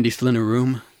 Wendy's still in her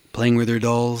room, playing with her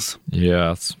dolls.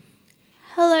 Yes.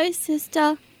 Hello,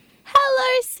 sister.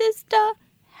 Hello, sister.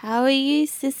 How are you,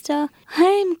 sister?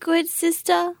 I'm good,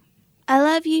 sister. I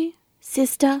love you,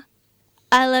 sister.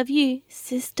 I love you,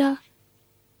 sister.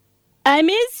 I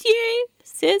miss you,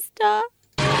 sister.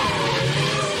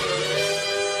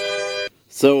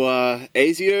 So,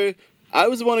 Azio, I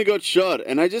was the one who got shot,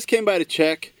 and I just came by to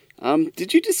check.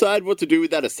 Did you decide what to do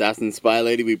with that assassin spy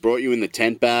lady we brought you in the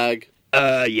tent bag?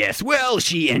 Yes. Well,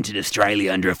 she entered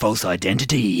Australia under a false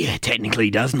identity. Technically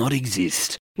does not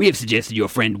exist. We have suggested your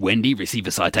friend Wendy receive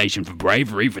a citation for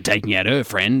bravery for taking out her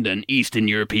friend, an Eastern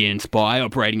European spy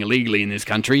operating illegally in this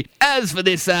country. As for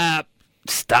this,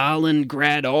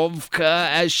 Stalingradovka,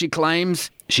 as she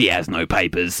claims, she has no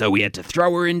papers, so we had to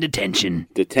throw her in detention.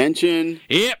 Detention?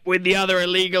 Yep, with the other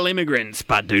illegal immigrants.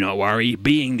 But do not worry,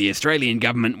 being the Australian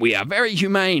government, we are very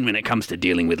humane when it comes to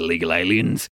dealing with illegal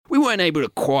aliens. We weren't able to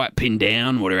quite pin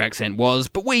down what her accent was,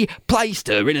 but we placed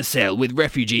her in a cell with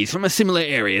refugees from a similar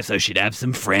area so she'd have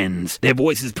some friends. Their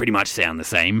voices pretty much sound the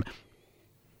same.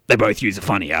 They both use a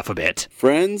funny alphabet.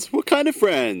 Friends? What kind of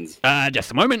friends?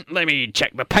 Just a moment. Let me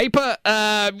check the paper.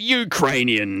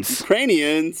 Ukrainians.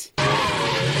 Ukrainians?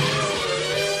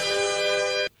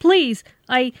 Please,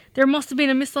 there must have been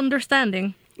a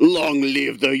misunderstanding. Long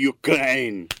live the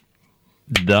Ukraine!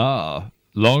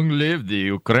 Long live the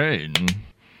Ukraine.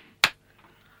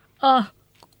 Long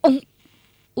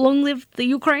live the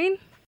Ukraine?